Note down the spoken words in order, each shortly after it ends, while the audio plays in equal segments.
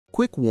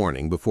quick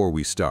warning before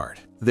we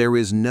start. There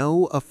is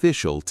no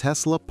official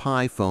Tesla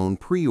Pi phone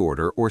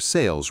pre-order or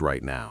sales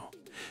right now.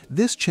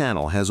 This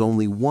channel has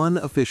only one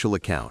official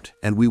account,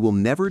 and we will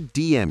never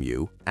DM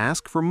you,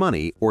 ask for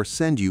money, or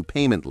send you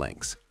payment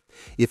links.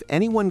 If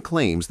anyone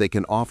claims they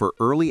can offer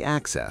early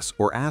access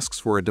or asks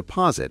for a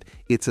deposit,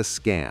 it's a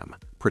scam.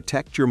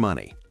 Protect your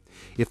money.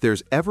 If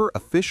there's ever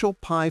official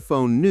Pi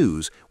phone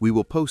news, we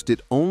will post it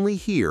only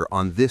here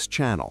on this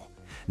channel.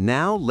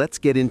 Now let's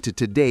get into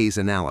today's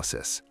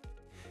analysis.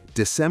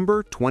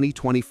 December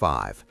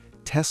 2025,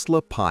 Tesla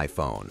Pi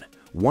phone,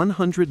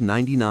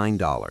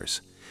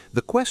 $199.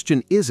 The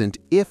question isn't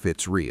if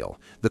it's real.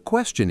 The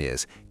question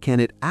is, can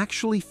it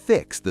actually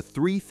fix the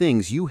three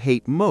things you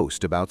hate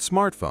most about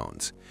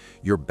smartphones?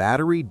 Your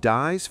battery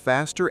dies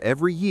faster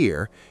every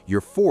year,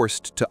 you're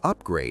forced to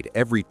upgrade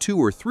every 2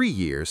 or 3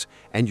 years,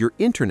 and your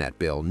internet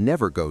bill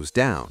never goes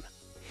down.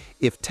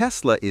 If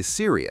Tesla is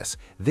serious,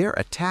 they're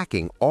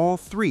attacking all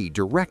three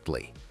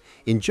directly.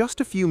 In just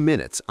a few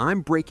minutes,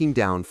 I'm breaking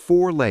down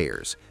 4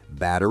 layers: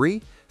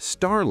 battery,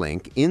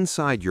 Starlink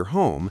inside your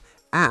home,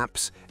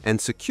 apps,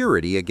 and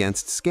security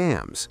against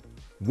scams.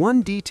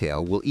 One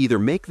detail will either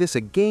make this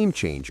a game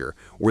changer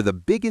or the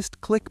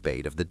biggest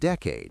clickbait of the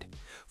decade.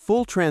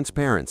 Full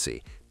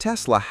transparency,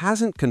 Tesla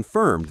hasn't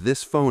confirmed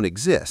this phone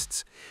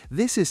exists.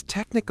 This is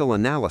technical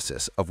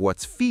analysis of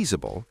what's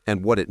feasible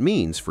and what it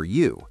means for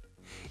you.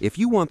 If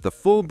you want the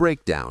full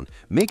breakdown,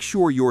 make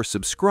sure you're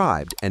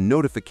subscribed and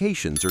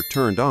notifications are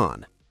turned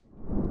on.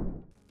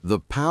 The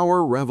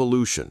power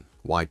revolution: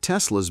 why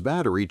Tesla's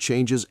battery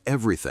changes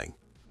everything.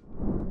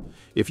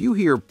 If you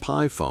hear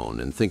Pi phone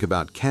and think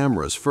about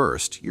cameras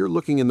first, you're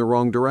looking in the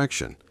wrong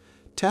direction.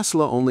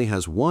 Tesla only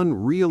has one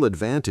real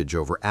advantage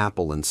over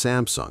Apple and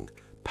Samsung: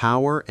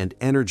 power and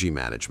energy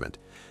management.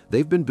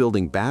 They've been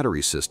building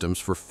battery systems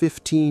for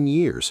 15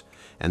 years,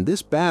 and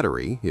this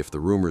battery, if the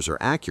rumors are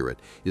accurate,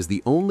 is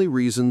the only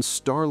reason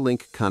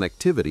Starlink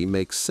connectivity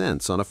makes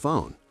sense on a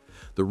phone.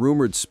 The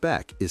rumored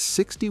spec is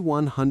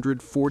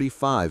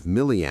 6,145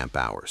 milliamp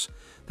hours.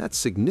 That's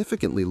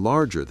significantly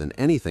larger than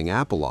anything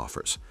Apple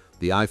offers.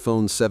 The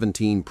iPhone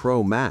 17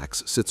 Pro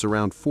Max sits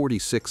around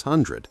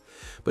 4,600.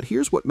 But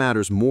here's what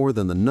matters more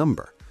than the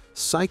number: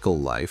 cycle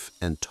life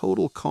and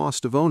total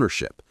cost of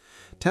ownership.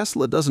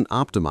 Tesla doesn't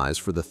optimize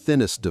for the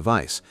thinnest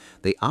device.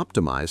 They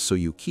optimize so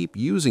you keep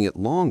using it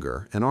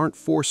longer and aren't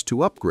forced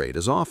to upgrade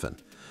as often.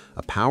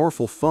 A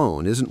powerful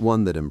phone isn't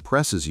one that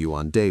impresses you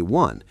on day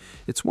one.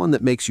 It's one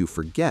that makes you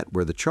forget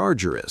where the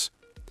charger is.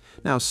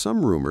 Now,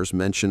 some rumors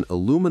mention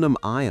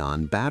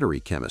aluminum-ion battery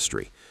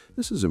chemistry.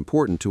 This is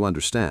important to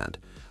understand.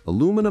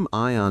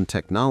 Aluminum-ion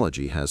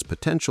technology has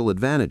potential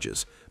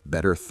advantages: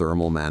 better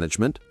thermal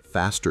management,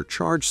 faster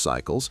charge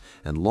cycles,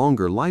 and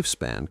longer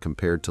lifespan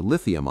compared to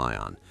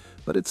lithium-ion.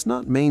 But it's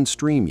not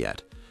mainstream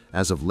yet.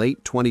 As of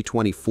late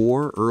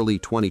 2024, early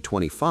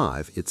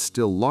 2025, it's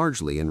still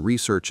largely in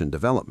research and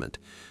development.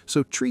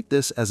 So treat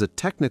this as a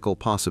technical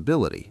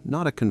possibility,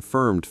 not a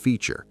confirmed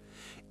feature.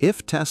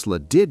 If Tesla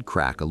did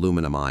crack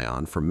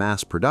aluminum-ion for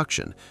mass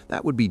production,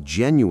 that would be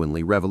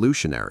genuinely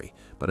revolutionary.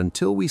 But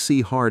until we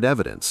see hard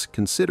evidence,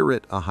 consider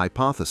it a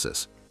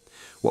hypothesis.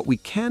 What we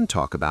can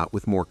talk about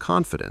with more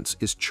confidence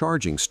is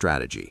charging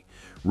strategy.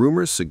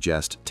 Rumors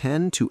suggest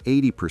 10 to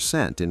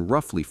 80% in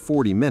roughly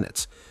 40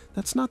 minutes.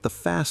 That's not the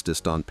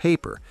fastest on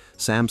paper.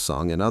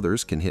 Samsung and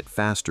others can hit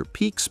faster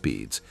peak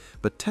speeds,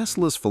 but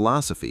Tesla's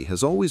philosophy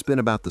has always been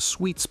about the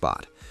sweet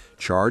spot.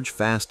 Charge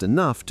fast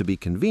enough to be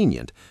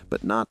convenient,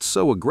 but not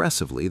so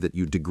aggressively that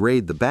you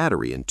degrade the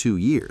battery in 2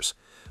 years.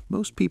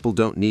 Most people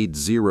don't need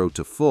 0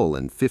 to full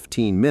in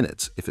 15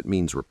 minutes if it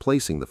means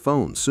replacing the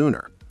phone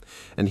sooner.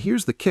 And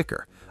here's the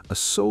kicker: a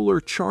solar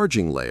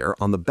charging layer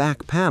on the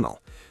back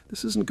panel.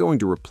 This isn't going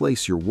to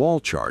replace your wall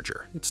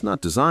charger. It's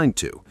not designed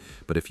to.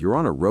 But if you're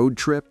on a road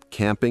trip,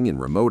 camping in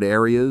remote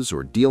areas,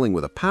 or dealing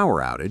with a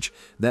power outage,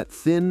 that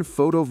thin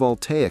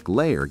photovoltaic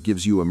layer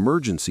gives you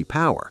emergency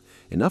power,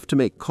 enough to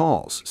make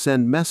calls,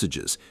 send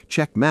messages,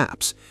 check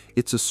maps.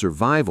 It's a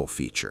survival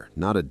feature,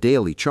 not a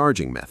daily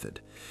charging method.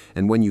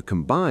 And when you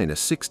combine a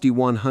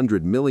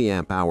 6,100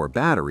 milliamp hour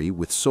battery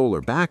with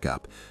solar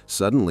backup,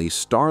 suddenly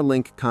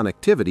Starlink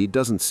connectivity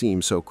doesn't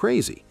seem so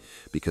crazy.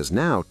 Because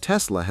now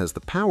Tesla has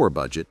the power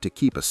budget to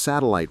keep a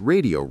satellite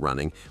radio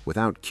running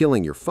without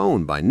killing your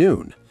phone by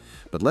noon.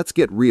 But let's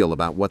get real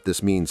about what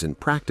this means in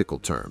practical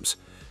terms.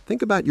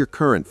 Think about your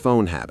current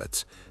phone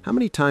habits. How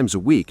many times a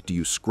week do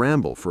you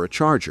scramble for a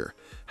charger?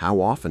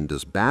 How often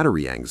does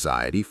battery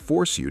anxiety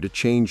force you to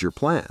change your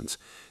plans?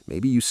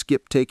 Maybe you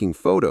skip taking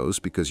photos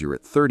because you're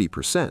at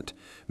 30%.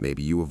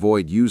 Maybe you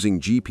avoid using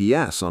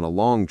GPS on a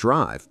long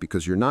drive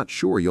because you're not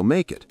sure you'll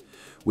make it.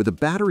 With a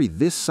battery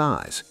this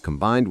size,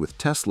 combined with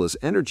Tesla's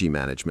energy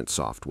management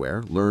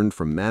software learned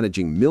from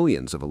managing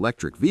millions of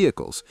electric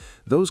vehicles,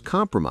 those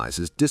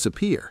compromises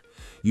disappear.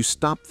 You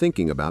stop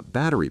thinking about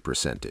battery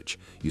percentage.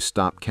 You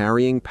stop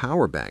carrying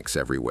power banks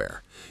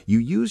everywhere. You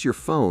use your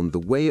phone the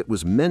way it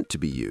was meant to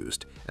be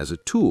used, as a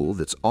tool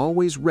that's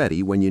always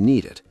ready when you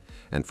need it.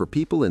 And for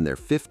people in their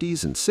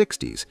 50s and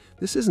 60s,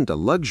 this isn't a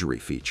luxury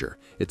feature.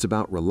 It's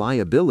about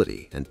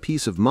reliability and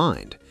peace of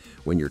mind.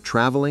 When you're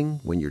traveling,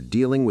 when you're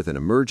dealing with an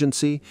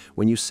emergency,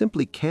 when you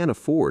simply can't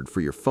afford for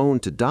your phone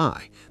to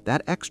die,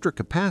 that extra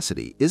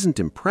capacity isn't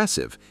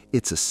impressive,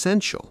 it's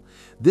essential.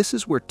 This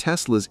is where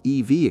Tesla's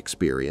EV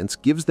experience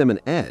gives them an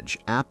edge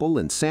Apple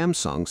and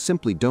Samsung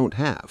simply don't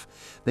have.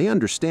 They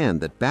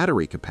understand that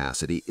battery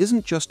capacity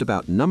isn't just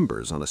about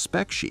numbers on a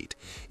spec sheet.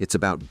 It's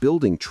about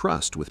building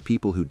trust with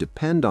people who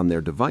depend on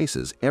their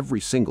devices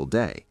every single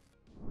day.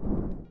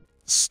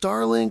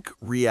 Starlink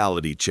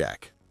reality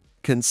check.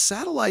 Can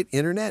satellite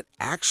internet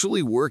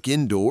actually work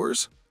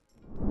indoors?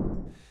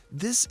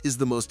 This is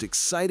the most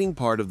exciting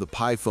part of the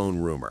Pi phone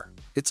rumor.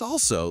 It's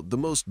also the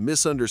most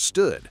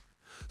misunderstood.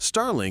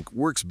 Starlink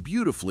works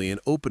beautifully in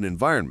open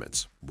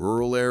environments,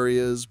 rural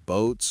areas,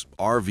 boats,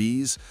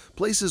 RVs,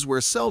 places where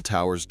cell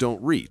towers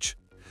don't reach.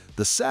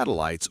 The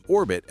satellites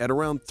orbit at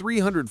around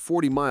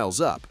 340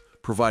 miles up,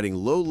 providing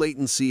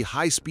low-latency,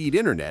 high-speed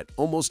internet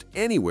almost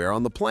anywhere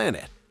on the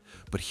planet.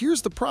 But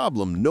here's the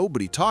problem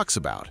nobody talks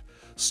about.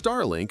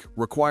 Starlink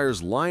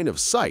requires line of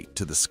sight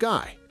to the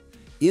sky.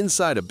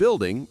 Inside a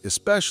building,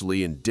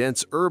 especially in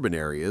dense urban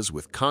areas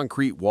with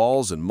concrete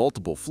walls and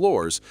multiple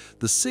floors,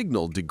 the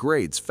signal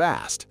degrades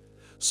fast.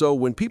 So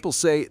when people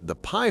say the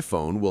Pi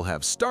phone will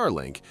have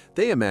Starlink,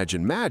 they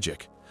imagine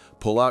magic.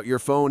 Pull out your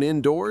phone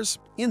indoors,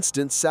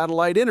 instant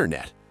satellite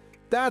internet.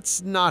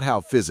 That's not how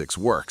physics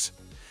works.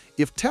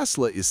 If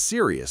Tesla is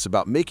serious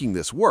about making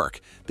this work,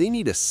 they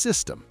need a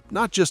system,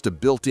 not just a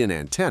built-in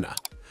antenna.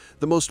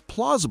 The most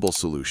plausible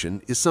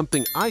solution is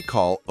something I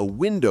call a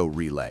window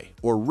relay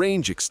or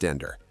range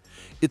extender.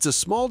 It's a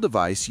small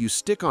device you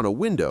stick on a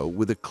window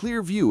with a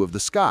clear view of the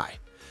sky.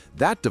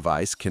 That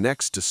device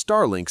connects to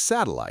Starlink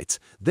satellites,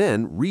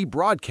 then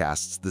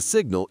rebroadcasts the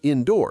signal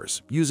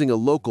indoors using a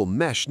local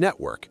mesh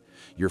network.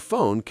 Your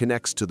phone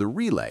connects to the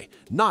relay,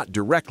 not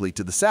directly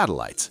to the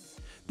satellites.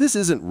 This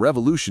isn't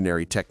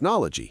revolutionary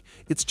technology,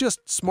 it's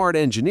just smart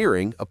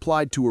engineering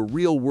applied to a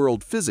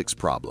real-world physics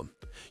problem.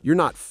 You're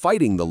not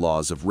fighting the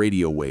laws of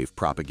radio wave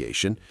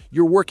propagation,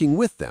 you're working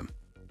with them.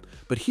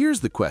 But here's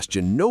the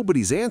question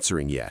nobody's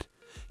answering yet.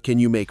 Can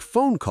you make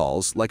phone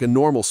calls like a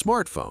normal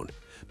smartphone?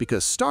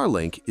 Because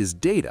Starlink is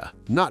data,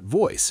 not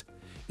voice.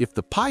 If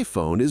the Pi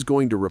phone is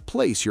going to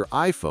replace your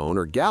iPhone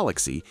or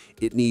Galaxy,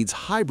 it needs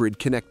hybrid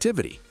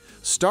connectivity.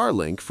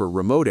 Starlink for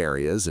remote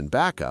areas and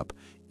backup,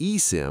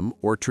 eSIM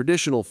or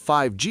traditional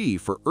 5G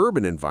for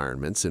urban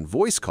environments and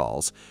voice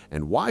calls,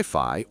 and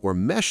Wi-Fi or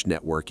mesh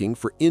networking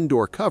for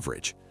indoor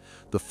coverage.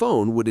 The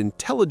phone would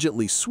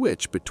intelligently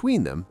switch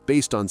between them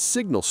based on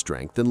signal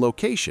strength and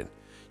location.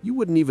 You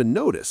wouldn't even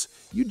notice,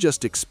 you'd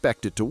just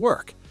expect it to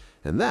work.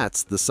 And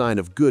that's the sign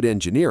of good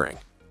engineering.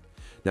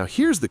 Now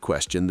here's the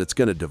question that's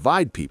going to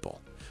divide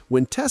people.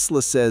 When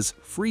Tesla says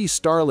free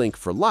Starlink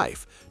for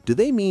life, do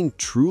they mean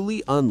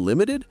truly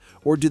unlimited,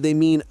 or do they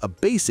mean a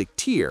basic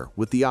tier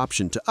with the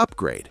option to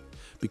upgrade?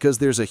 Because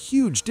there's a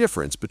huge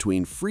difference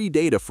between free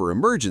data for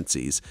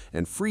emergencies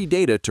and free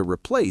data to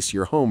replace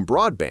your home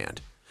broadband.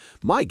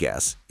 My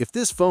guess, if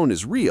this phone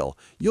is real,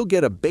 you'll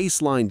get a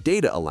baseline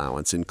data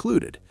allowance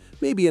included,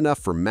 maybe enough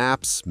for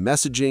maps,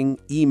 messaging,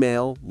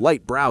 email,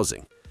 light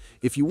browsing.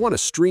 If you want to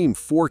stream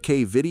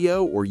 4K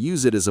video or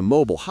use it as a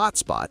mobile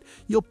hotspot,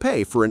 you'll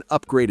pay for an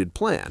upgraded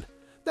plan.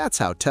 That's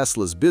how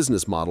Tesla's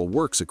business model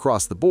works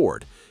across the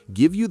board.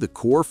 Give you the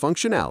core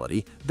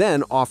functionality,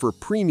 then offer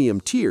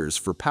premium tiers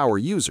for power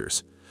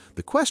users.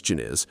 The question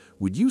is,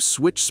 would you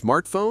switch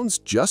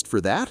smartphones just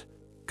for that?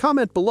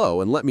 Comment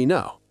below and let me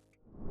know.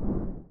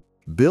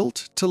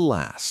 Built to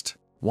last.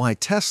 Why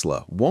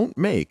Tesla won't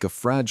make a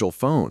fragile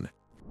phone.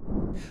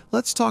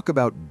 Let's talk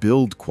about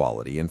build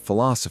quality and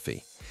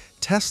philosophy.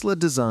 Tesla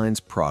designs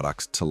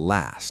products to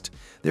last.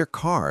 Their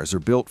cars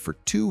are built for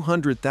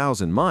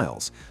 200,000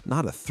 miles,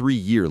 not a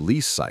 3-year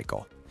lease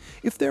cycle.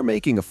 If they're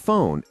making a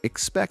phone,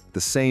 expect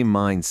the same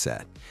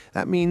mindset.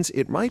 That means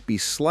it might be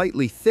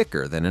slightly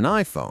thicker than an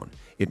iPhone.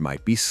 It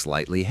might be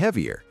slightly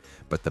heavier.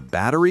 But the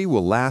battery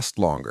will last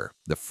longer,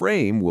 the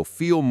frame will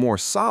feel more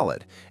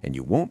solid, and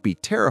you won't be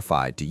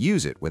terrified to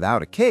use it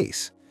without a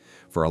case.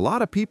 For a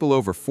lot of people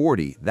over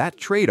 40, that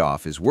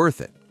trade-off is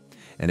worth it.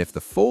 And if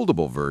the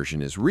foldable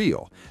version is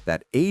real,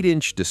 that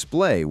 8-inch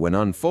display when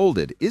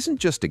unfolded isn't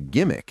just a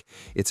gimmick,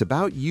 it's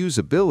about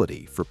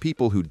usability for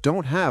people who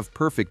don't have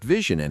perfect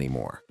vision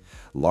anymore.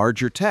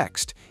 Larger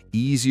text,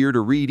 easier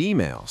to read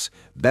emails,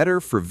 better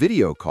for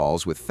video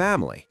calls with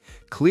family,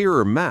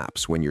 clearer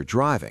maps when you're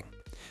driving.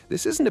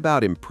 This isn't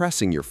about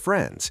impressing your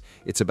friends,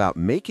 it's about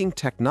making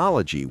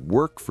technology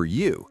work for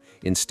you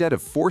instead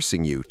of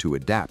forcing you to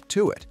adapt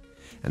to it.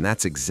 And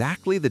that's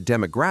exactly the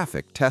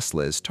demographic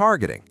Tesla is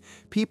targeting,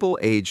 people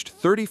aged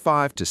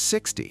 35 to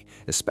 60,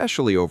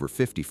 especially over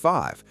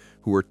 55,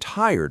 who are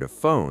tired of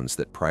phones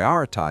that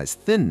prioritize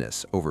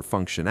thinness over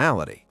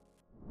functionality.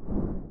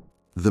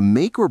 The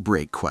make or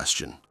break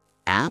question: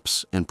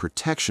 apps and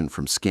protection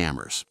from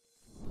scammers.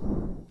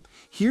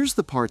 Here's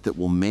the part that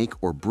will make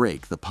or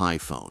break the Pi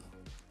phone.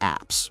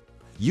 Apps.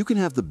 You can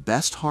have the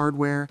best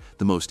hardware,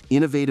 the most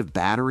innovative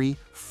battery,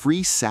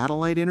 free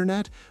satellite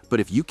internet, but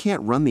if you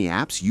can't run the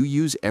apps you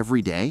use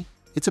every day,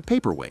 it's a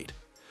paperweight.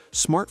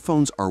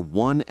 Smartphones are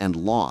won and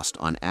lost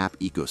on app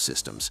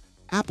ecosystems.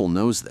 Apple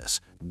knows this,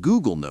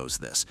 Google knows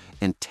this,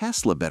 and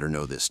Tesla better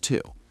know this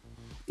too.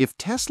 If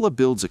Tesla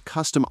builds a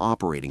custom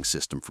operating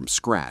system from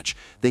scratch,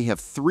 they have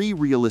 3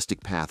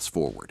 realistic paths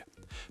forward.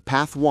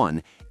 Path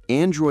 1,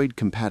 Android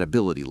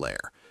compatibility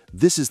layer.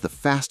 This is the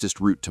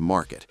fastest route to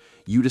market.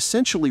 You'd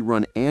essentially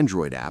run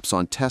Android apps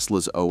on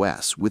Tesla's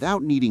OS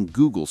without needing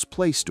Google's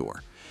Play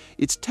Store.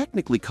 It's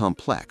technically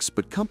complex,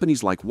 but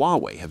companies like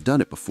Huawei have done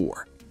it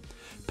before.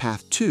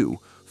 Path 2,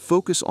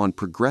 focus on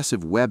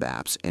progressive web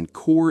apps and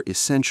core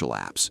essential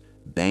apps,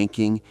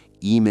 banking,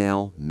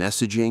 email,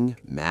 messaging,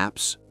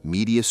 maps,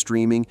 media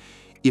streaming.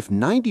 If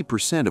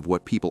 90% of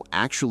what people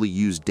actually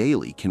use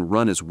daily can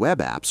run as web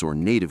apps or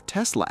native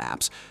Tesla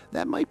apps,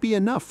 that might be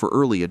enough for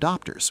early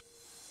adopters.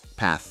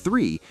 Path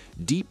 3,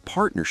 deep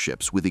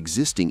partnerships with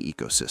existing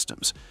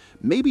ecosystems.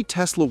 Maybe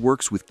Tesla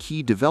works with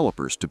key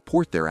developers to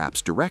port their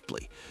apps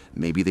directly.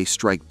 Maybe they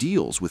strike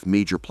deals with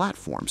major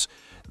platforms.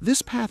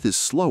 This path is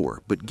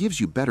slower but gives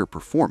you better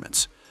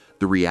performance.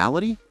 The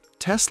reality?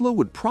 Tesla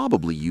would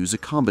probably use a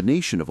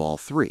combination of all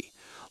 3.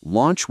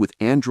 Launch with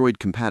Android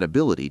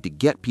compatibility to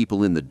get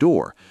people in the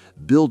door,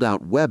 build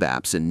out web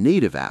apps and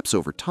native apps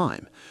over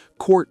time,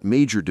 court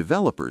major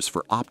developers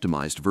for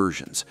optimized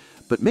versions.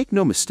 But make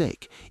no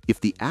mistake,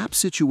 if the app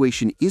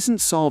situation isn't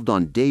solved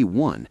on day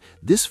 1,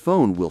 this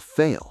phone will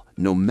fail,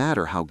 no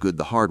matter how good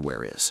the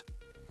hardware is.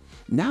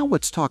 Now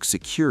let's talk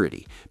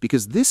security,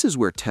 because this is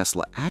where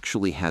Tesla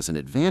actually has an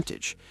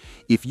advantage.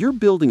 If you're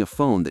building a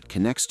phone that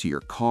connects to your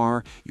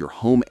car, your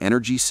home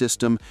energy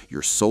system,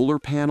 your solar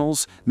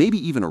panels, maybe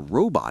even a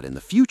robot in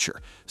the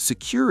future,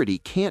 security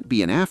can't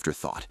be an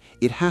afterthought.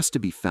 It has to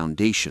be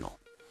foundational.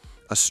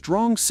 A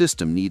strong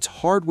system needs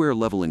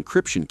hardware-level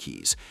encryption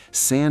keys,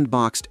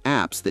 sandboxed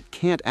apps that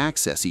can't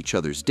access each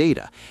other's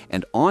data,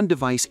 and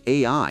on-device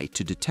AI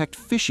to detect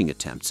phishing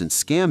attempts and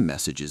scam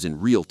messages in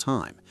real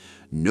time.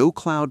 No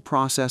cloud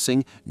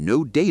processing,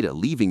 no data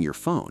leaving your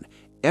phone.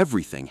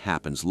 Everything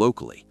happens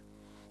locally.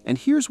 And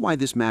here's why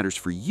this matters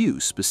for you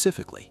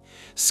specifically.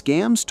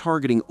 Scams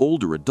targeting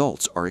older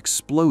adults are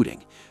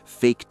exploding.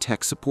 Fake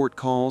tech support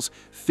calls,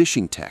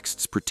 phishing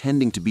texts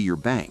pretending to be your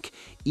bank,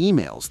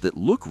 emails that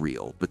look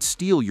real but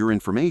steal your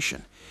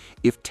information.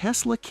 If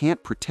Tesla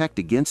can't protect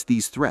against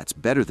these threats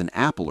better than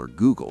Apple or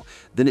Google,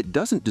 then it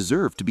doesn't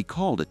deserve to be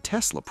called a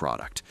Tesla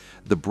product.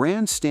 The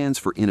brand stands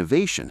for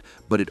innovation,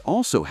 but it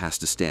also has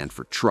to stand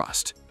for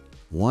trust.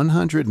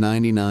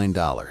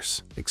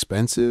 $199.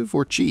 Expensive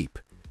or cheap?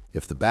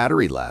 If the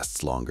battery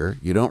lasts longer,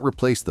 you don't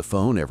replace the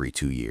phone every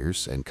 2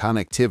 years, and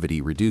connectivity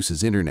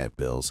reduces internet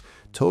bills,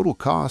 total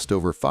cost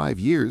over 5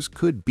 years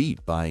could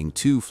beat buying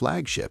 2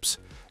 flagships.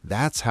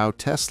 That's how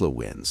Tesla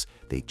wins.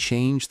 They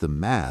change the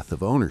math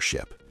of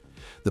ownership.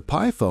 The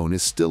Pi phone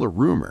is still a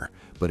rumor,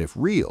 but if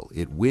real,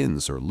 it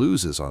wins or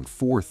loses on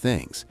 4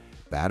 things: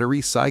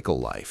 battery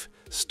cycle life,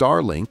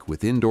 Starlink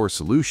with indoor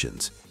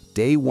solutions,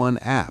 day 1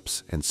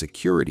 apps, and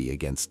security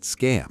against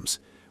scams.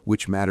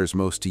 Which matters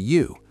most to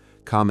you?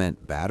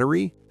 Comment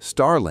battery,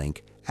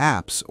 Starlink,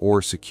 apps,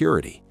 or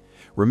security.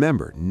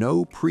 Remember,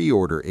 no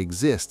pre-order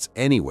exists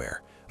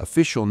anywhere.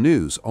 Official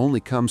news only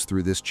comes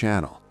through this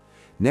channel.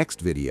 Next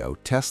video,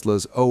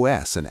 Tesla's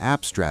OS and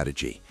app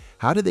strategy.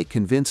 How do they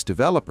convince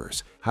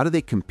developers? How do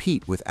they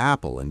compete with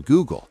Apple and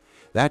Google?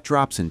 That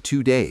drops in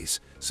 2 days.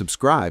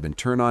 Subscribe and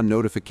turn on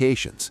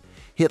notifications.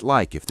 Hit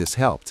like if this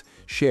helped.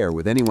 Share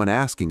with anyone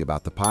asking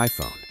about the Pi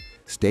phone.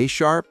 Stay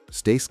sharp,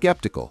 stay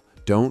skeptical.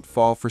 Don't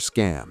fall for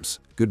scams.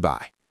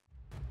 Goodbye.